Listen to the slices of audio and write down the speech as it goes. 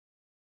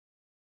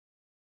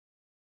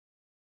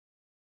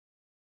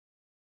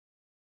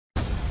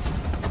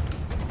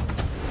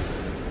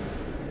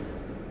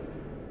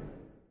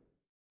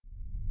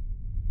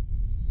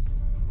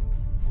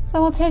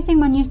So while testing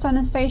my new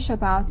stoner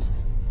spaceship out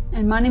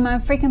and minding my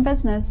own freaking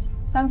business,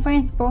 some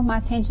friends brought my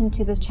attention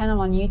to this channel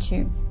on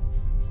YouTube.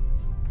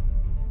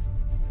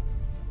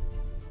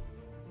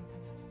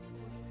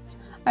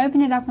 I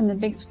opened it up on the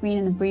big screen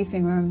in the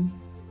briefing room.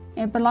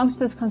 It belongs to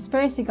this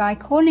conspiracy guy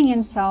calling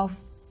himself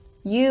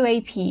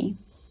UAP.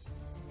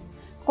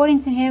 According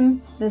to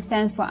him, this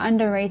stands for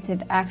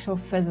Underrated Actual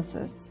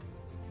Physicist.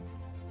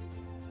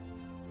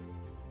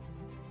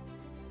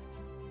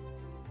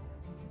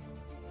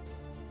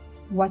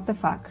 What the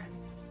fuck?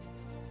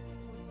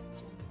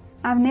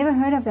 I've never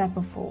heard of that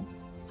before,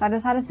 so I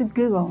decided to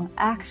Google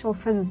actual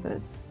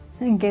physicist,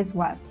 and guess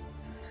what?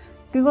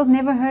 Google's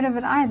never heard of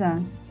it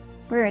either.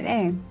 Weird,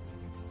 eh?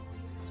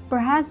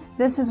 Perhaps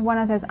this is one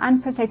of those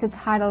unprotected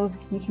titles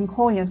you can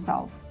call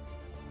yourself.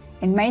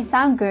 It may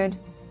sound good,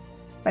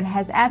 but it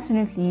has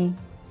absolutely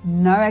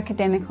no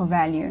academical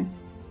value.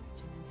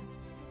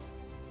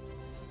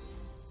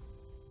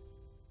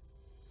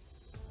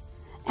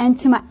 And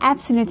to my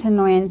absolute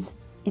annoyance,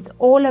 it's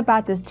all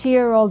about this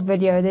 2-year-old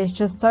video that's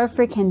just so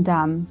freaking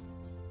dumb.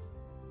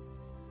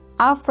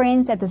 Our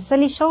friends at the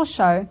Silly Shill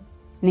Show,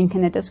 link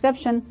in the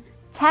description,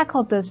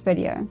 tackled this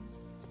video.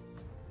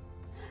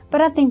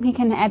 But I think we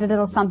can add a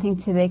little something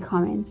to their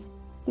comments.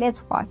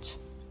 Let's watch.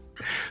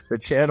 The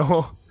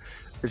channel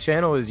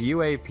is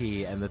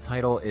UAP and the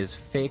title is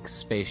Fake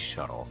Space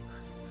Shuttle.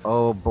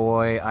 Oh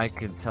boy, I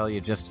can tell you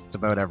just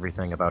about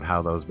everything about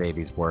how those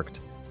babies worked.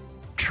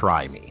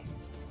 Try me.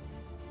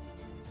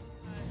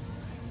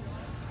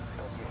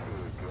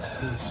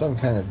 Some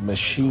kind of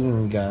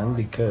machine gun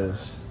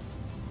because,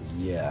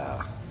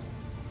 yeah.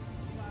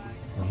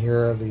 And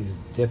here are these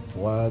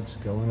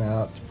dipwads going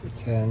out to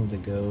pretend to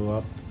go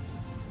up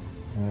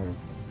in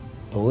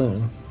a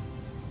balloon.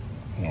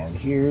 And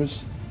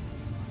here's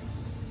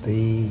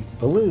the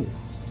balloon.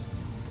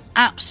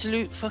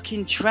 Absolute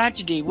fucking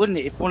tragedy, wouldn't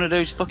it, if one of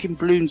those fucking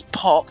balloons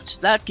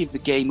popped? That'd give the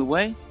game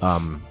away.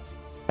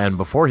 And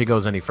before he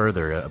goes any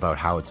further about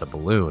how it's a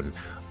balloon,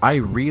 I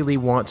really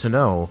want to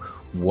know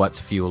what's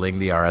fueling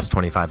the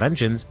RS-25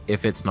 engines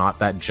if it's not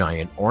that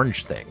giant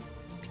orange thing.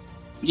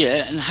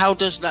 Yeah, and how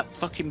does that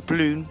fucking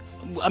balloon...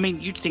 I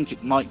mean, you'd think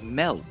it might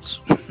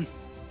melt.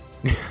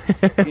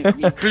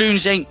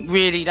 Balloons ain't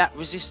really that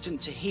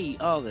resistant to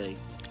heat, are they?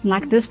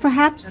 Like this,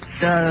 perhaps?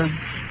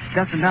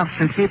 Just enough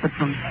to keep it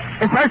from...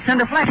 It bursts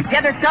into flames.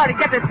 Get it started,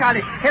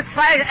 It's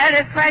fighting, and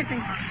it's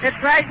crashing. It's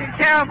crashing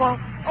terrible.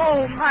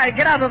 Oh my,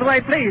 get out of the way,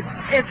 please.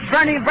 It's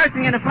burning,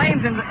 bursting into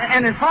flames,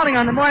 and it's falling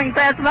on the mooring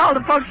mast and all the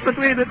folks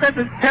between it. This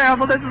is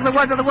terrible. This is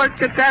one of the worst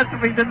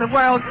catastrophes in the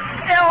world.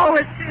 Oh,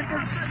 it's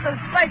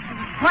like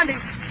 400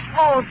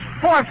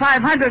 or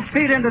 500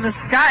 feet into the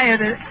sky,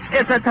 and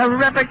it's a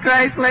terrific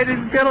crash, ladies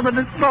and gentlemen.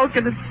 The smoke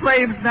and the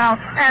flames now,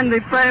 and the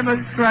flame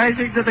is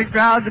crashing to the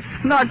ground,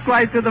 not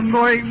quite to the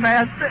mooring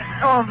mast.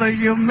 All the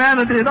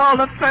humanity and all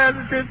the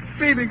passengers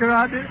speeding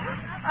around it.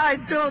 I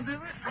told you.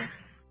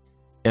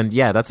 And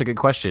yeah, that's a good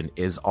question.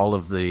 Is all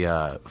of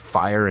the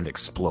fire and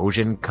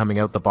explosion coming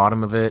out the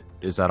bottom of it,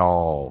 is that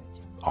all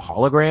a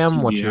hologram?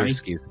 CGI. What's your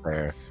excuse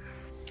there?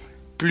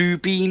 Blue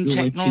beam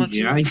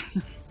technology.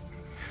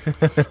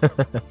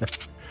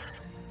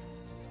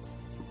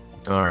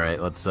 All right,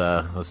 let's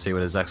see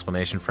what his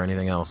explanation for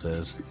anything else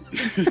is.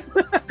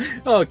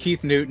 Oh,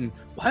 Keith Newton.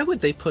 Why would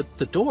they put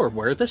the door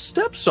where the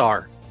steps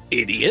are?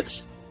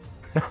 Idiots.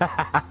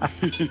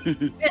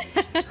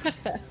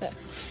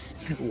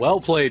 Well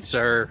played,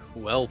 sir.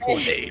 Well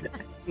played.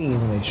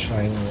 And they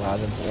shine a lot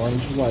of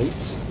orange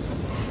lights.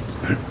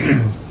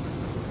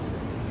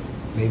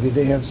 Maybe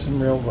they have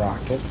some real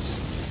rockets.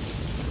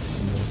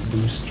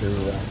 Booster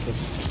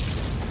rockets.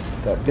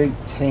 That big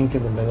tank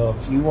in the middle,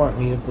 if you want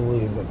me to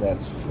believe that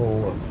that's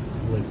full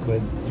of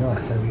liquid, you know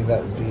how heavy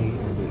that would be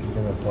and that you're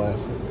going to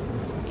blast it?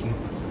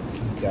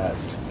 You got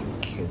to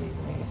be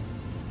kidding me.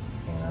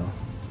 You know?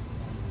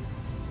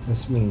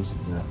 This means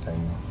nothing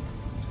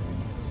to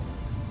me.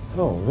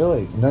 Oh,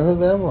 really? None of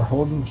them were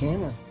holding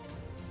camera?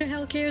 Who the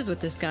hell cares what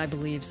this guy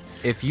believes?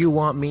 If you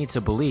want me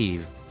to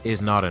believe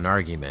is not an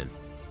argument.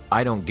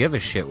 I don't give a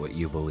shit what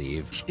you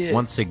believe. Yeah.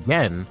 Once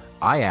again,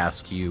 I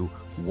ask you,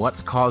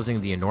 what's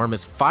causing the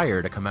enormous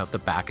fire to come out the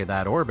back of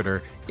that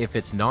orbiter if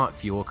it's not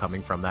fuel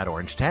coming from that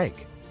orange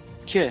tank?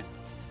 Yeah.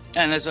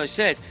 And as I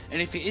said, and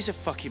if it is a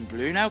fucking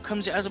balloon, how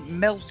comes it hasn't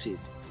melted?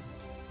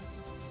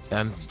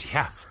 And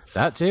yeah,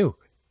 that too.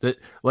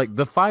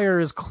 The fire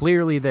is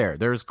clearly there.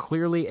 There's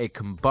clearly a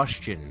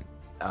combustion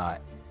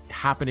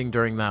happening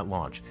during that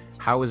launch.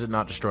 How is it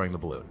not destroying the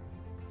balloon?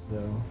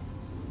 So,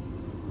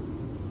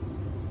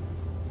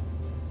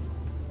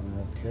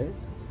 okay.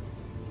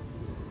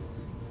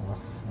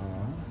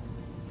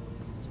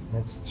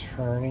 It's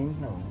turning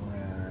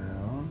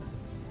around.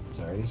 It's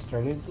already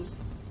started to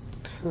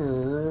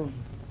curve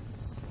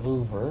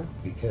over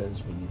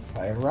because when you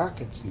fire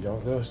rockets, you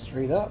don't go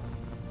straight up.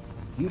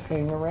 You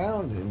hang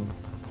around in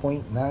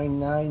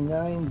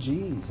 0.999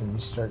 G's and you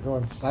start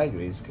going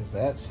sideways because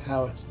that's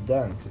how it's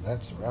done, because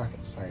that's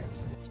rocket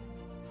science.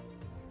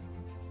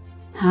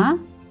 Huh?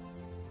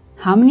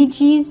 How many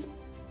G's?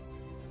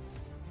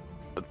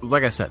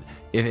 like I said,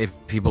 if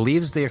he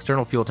believes the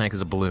external fuel tank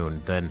is a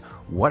balloon, then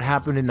what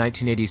happened in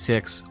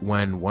 1986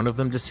 when one of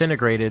them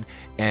disintegrated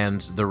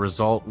and the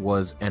result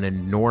was an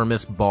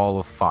enormous ball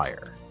of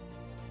fire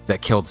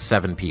that killed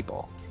 7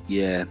 people?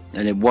 Yeah,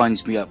 and it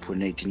winds me up when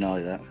they deny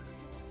that.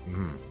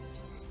 Mm-hmm.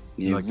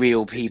 You know,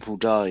 real people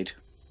died.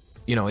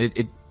 You know,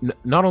 it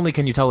not only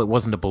can you tell it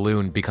wasn't a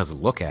balloon because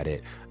look at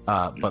it,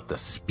 but the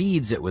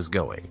speeds it was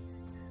going.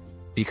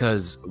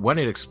 Because when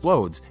it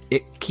explodes,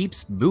 it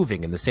keeps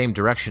moving in the same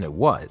direction it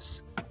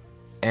was.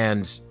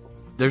 And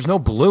there's no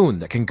balloon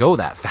that can go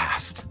that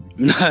fast.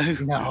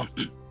 No.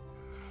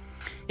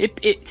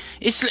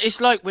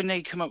 It's like when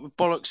they come up with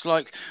bollocks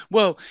like,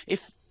 well,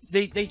 if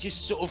they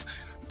just sort of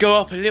go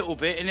up a little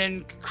bit and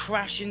then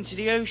crash into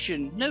the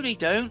ocean. No, they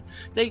don't.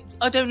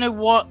 I don't know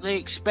what they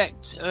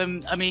expect.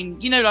 I mean,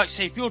 you know, like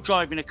say if you're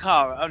driving a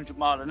car at 100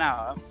 miles an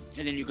hour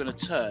and then you're going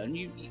to turn,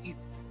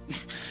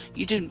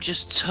 you don't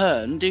just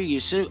turn, do you?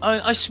 So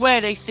I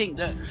swear they think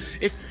that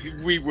if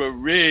we were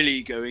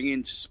really going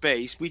into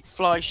space, we'd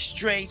fly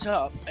straight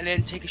up and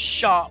then take a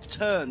sharp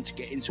turn to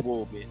get into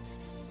orbit.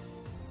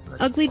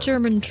 Ugly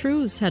German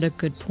Trues had a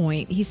good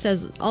point. He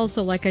says,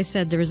 also, like I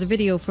said, there is a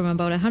video from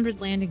about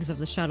 100 landings of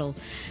the shuttle.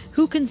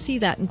 Who can see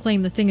that and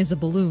claim the thing is a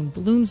balloon?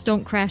 Balloons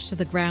don't crash to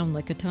the ground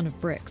like a ton of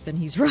bricks, and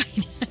he's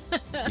right.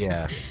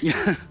 Yeah,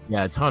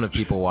 a ton of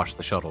people watch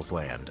the shuttles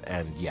land,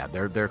 and yeah,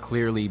 they're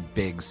clearly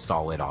big,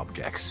 solid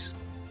objects.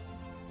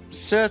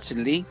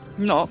 Certainly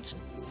not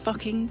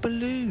fucking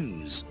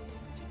balloons.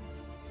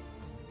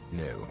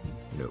 No,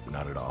 nope,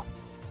 not at all.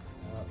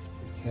 Let's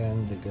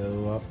pretend to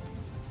go up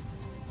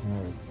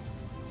our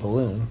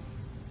balloon,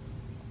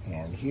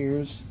 and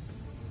here's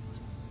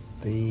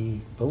the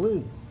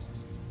balloon,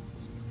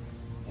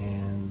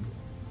 and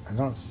I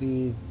don't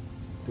see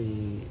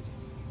the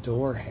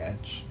door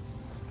hatch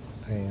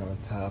thing on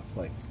the top.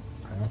 Like,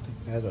 I don't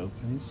think that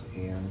opens,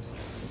 and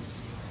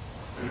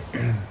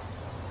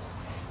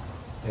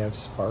they have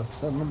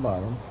sparks on the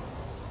bottom.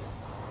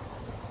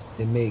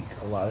 They make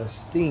a lot of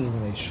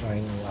steam. They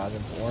shine a lot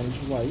of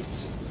orange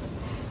lights.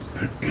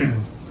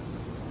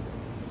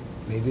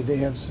 Maybe they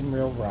have some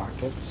real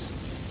rockets,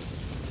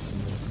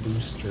 the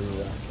booster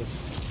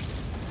rockets.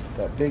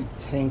 That big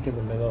tank in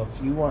the middle,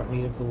 if you want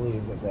me to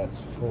believe that that's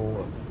full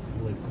of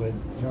liquid,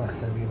 you know how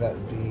heavy that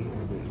would be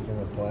and that you're going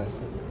to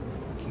blast it?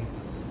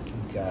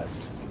 You got to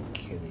be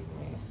kidding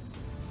me,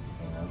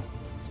 you know?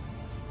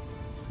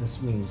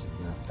 This means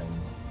nothing.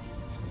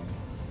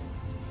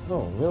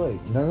 Oh, really?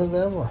 None of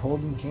them were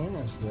holding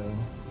cameras, though.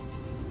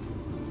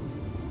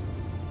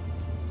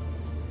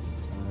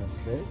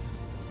 Okay.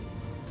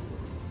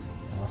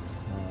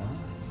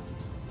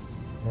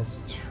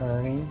 It's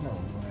turning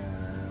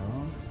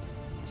around.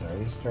 It's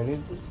already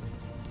started to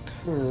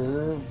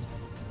curve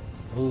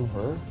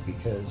over,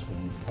 because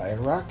when you fire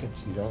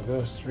rockets, you don't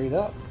go straight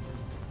up.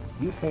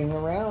 You hang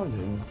around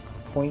in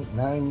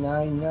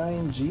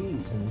 0.999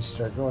 Gs and you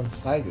start going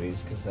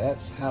sideways, because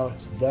that's how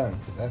it's done,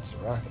 because that's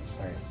rocket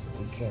science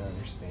and we can't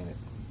understand it.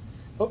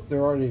 Oh,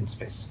 they're already in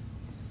space.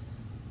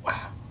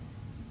 Wow.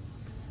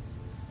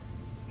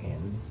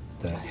 And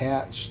the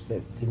hatch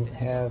that didn't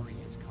have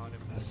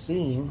a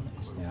seam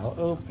is now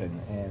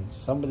open, and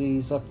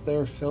somebody's up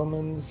there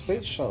filming the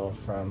space shuttle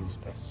from the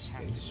space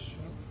shuttle.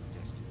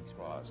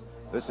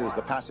 This is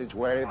the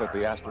passageway that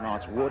the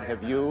astronauts would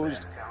have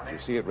used. You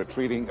see it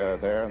retreating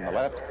there on the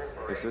left.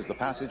 This is the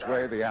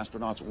passageway the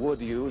astronauts would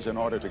use in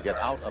order to get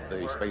out of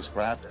the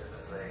spacecraft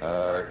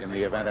in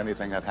the event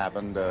anything had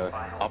happened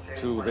up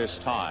to this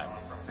time.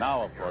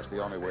 Now, of course,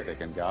 the only way they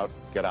can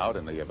get out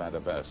in the event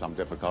of some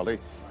difficulty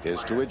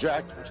is to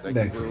eject, which they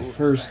Back can to do the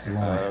first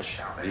launch.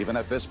 even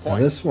at this point.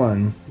 Now this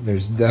one,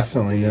 there's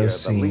definitely no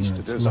seam.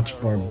 It's much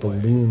more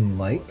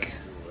balloon-like.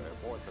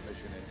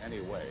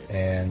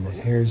 And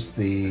here's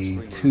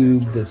the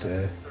tube that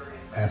the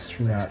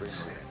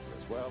astronauts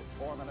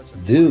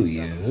do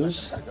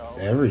use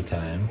every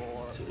time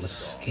to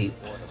escape,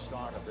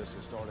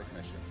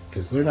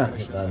 because they're not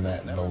getting on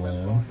that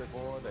balloon.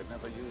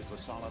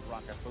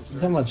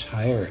 Look how much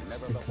higher it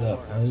sticks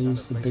up. I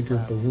use the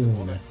bigger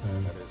balloon, I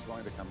think.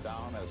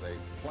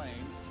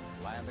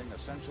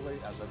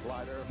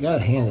 You gotta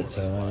hand it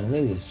to them. I mean,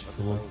 they just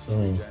fool. I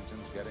mean,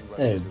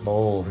 they're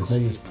bold. They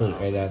just put it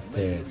right out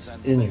there. It's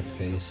in your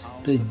face.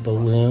 Big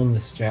balloon. They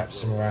strap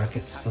some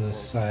rockets to the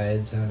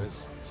sides and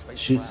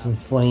shoot some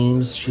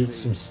flames, shoot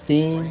some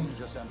steam,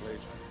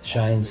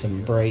 shine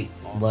some bright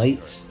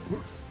lights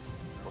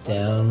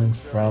down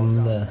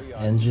from the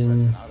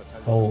engine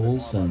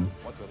holes and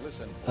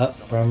up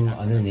from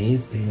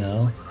underneath, you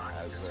know,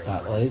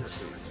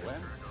 spotlights.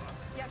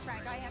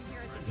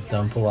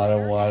 Dump a lot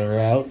of water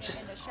out.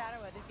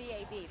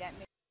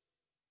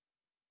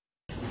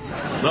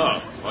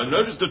 Now, I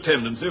noticed a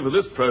tendency for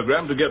this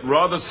program to get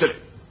rather silly.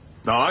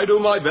 Now, I do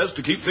my best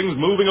to keep things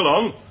moving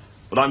along,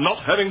 but I'm not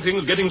having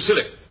things getting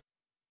silly.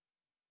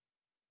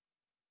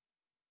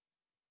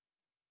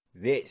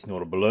 That's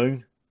not a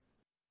balloon.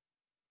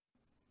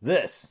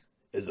 This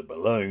is a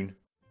balloon.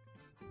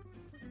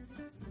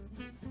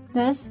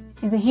 This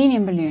is a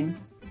helium balloon.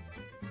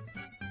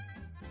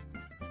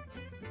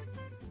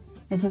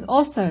 This is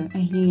also a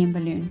helium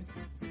balloon.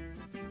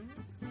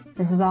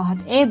 This is a hot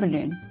air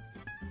balloon.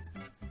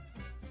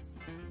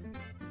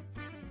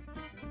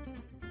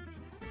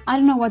 I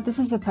don't know what this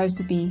is supposed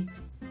to be.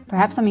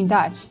 Perhaps something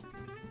Dutch.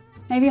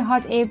 Maybe a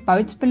hot air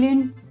boat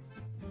balloon?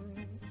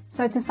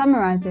 So to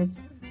summarize it,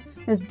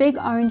 this big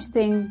orange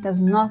thing does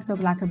not look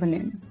like a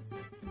balloon.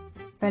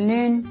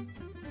 Balloon,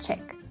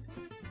 check.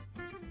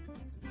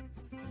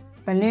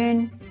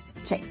 Balloon,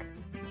 check.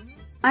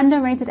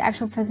 Underrated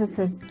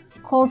astrophysicist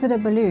calls it a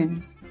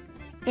balloon.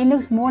 It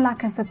looks more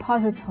like a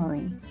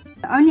suppository.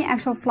 The only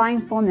actual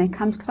flying form that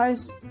comes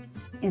close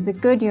is the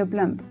Goodyear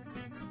blimp.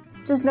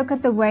 Just look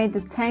at the way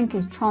the tank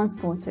is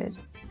transported.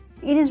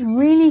 It is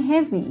really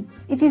heavy.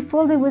 If you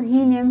filled it with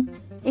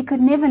helium, it could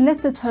never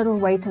lift the total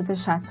weight of the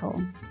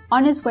shuttle.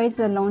 On its way to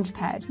the launch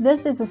pad,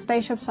 this is the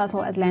Space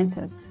Shuttle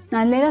Atlantis.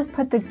 Now let us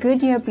put the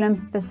Goodyear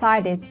blimp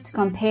beside it to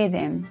compare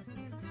them.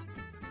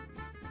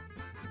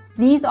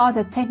 These are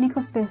the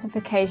technical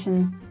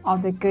specifications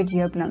of the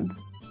Goodyear blimp.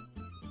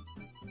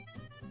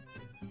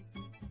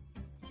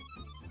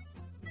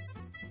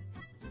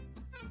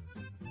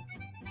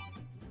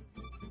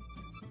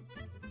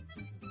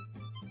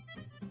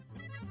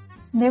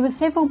 There were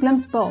several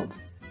blimps built,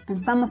 and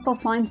some are still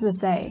flying to this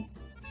day.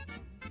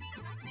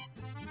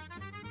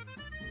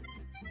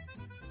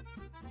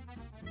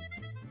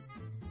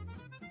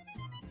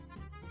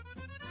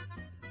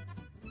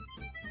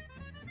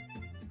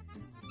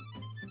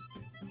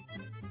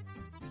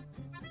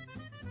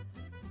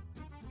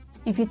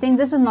 If you think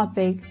this is not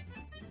big,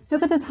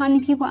 look at the tiny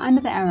people under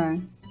the arrow.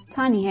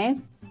 Tiny, hey?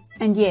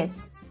 And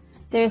yes,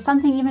 there is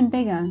something even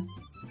bigger,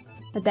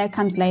 but that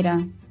comes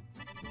later.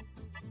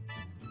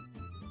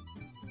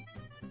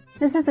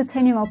 This is a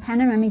 10-year-old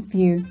panoramic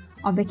view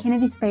of the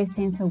Kennedy Space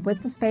Center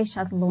with the Space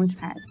Shuttle launch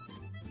pads.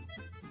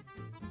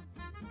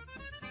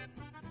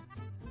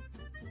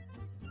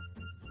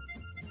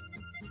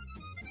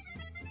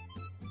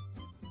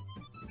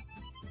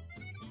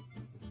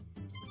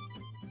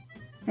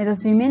 Let us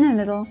zoom in a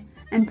little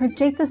and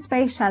project the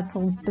Space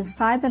Shuttle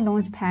beside the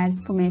launch pad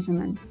for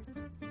measurements.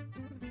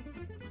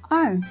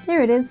 Oh,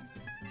 there it is.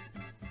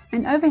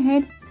 And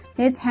overhead,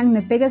 let's hang the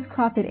biggest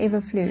craft that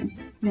ever flew,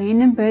 the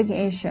Hindenburg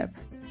airship.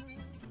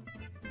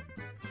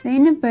 The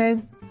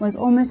Hindenburg was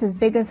almost as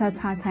big as the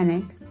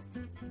Titanic.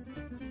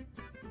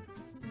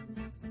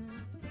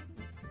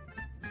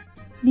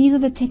 These are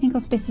the technical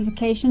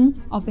specifications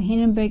of the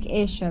Hindenburg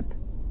airship.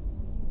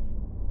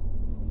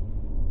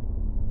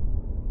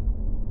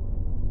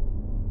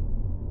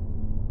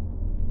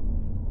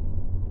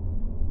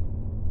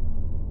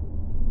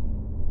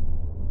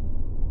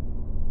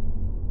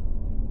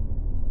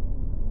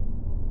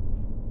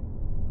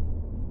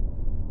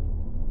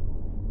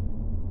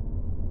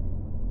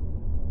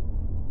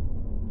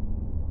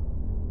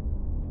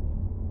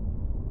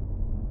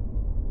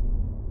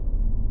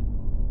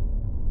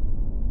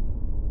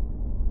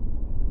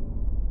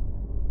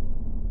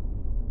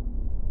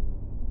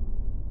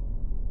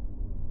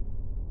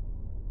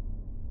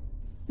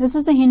 This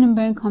is the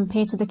Hindenburg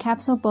compared to the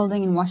Capitol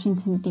building in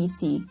Washington,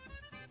 D.C.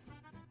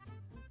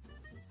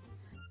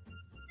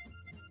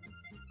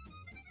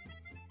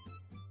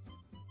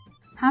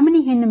 How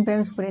many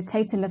Hindenburgs would it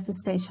take to lift a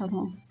space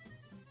shuttle?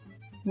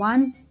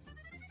 1?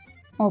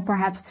 Or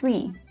perhaps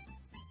 3?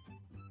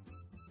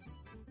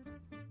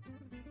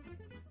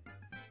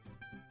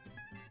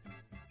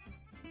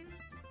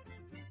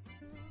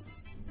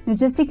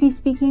 Logistically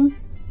speaking,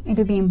 it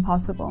would be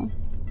impossible.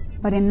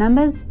 But in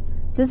numbers,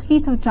 this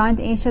fleet of giant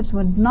airships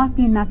would not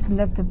be enough to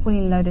lift a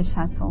fully loaded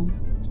shuttle.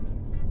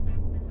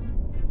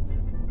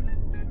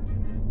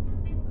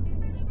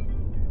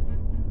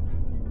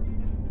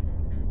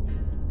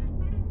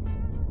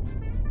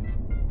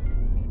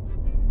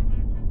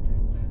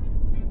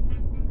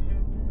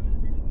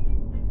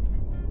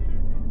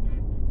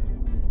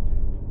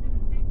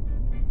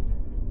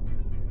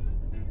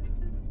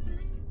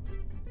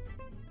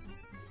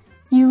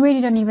 You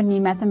really don't even need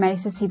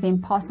mathematics to see the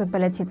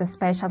impossibility of the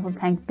space shuttle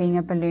tank being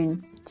a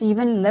balloon, to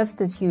even lift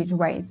this huge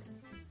weight.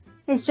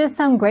 It's just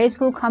some grade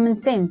school common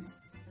sense.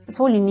 That's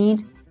all you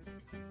need.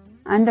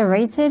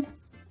 Underrated?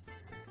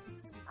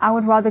 I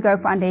would rather go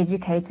for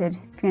undereducated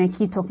if you're going to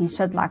keep talking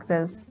shit like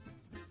this.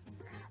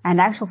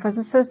 And actual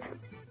physicist?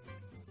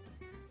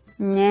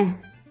 Nah.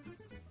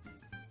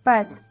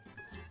 But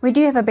we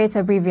do have a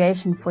better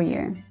abbreviation for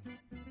you.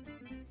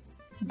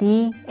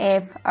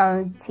 DFOTY.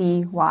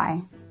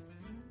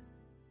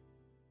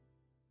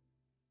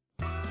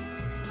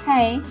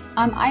 Hey,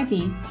 I'm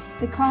Ivy,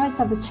 the co-host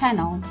of the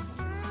channel.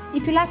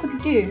 If you like what we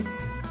do,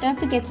 don't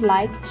forget to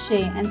like,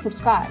 share and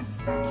subscribe.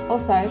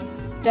 Also,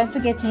 don't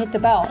forget to hit the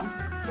bell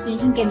so you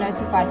can get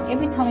notified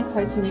every time we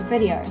post a new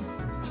video.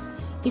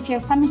 If you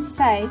have something to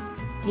say,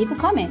 leave a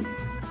comment.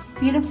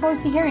 We look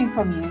forward to hearing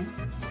from you.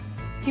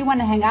 If you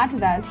want to hang out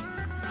with us,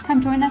 come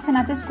join us in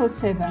our Discord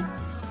server.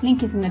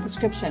 Link is in the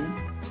description.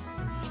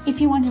 If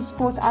you want to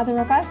support either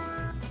of us,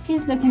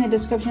 please look in the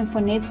description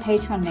for Ned's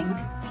Patreon link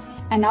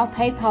and our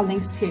PayPal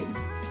links too.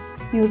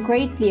 We would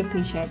greatly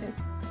appreciate it.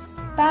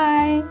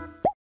 Bye!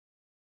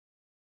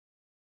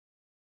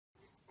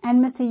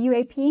 And Mr.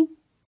 UAP,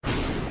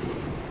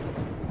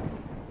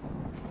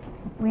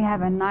 we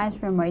have a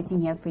nice room waiting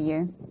here for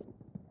you.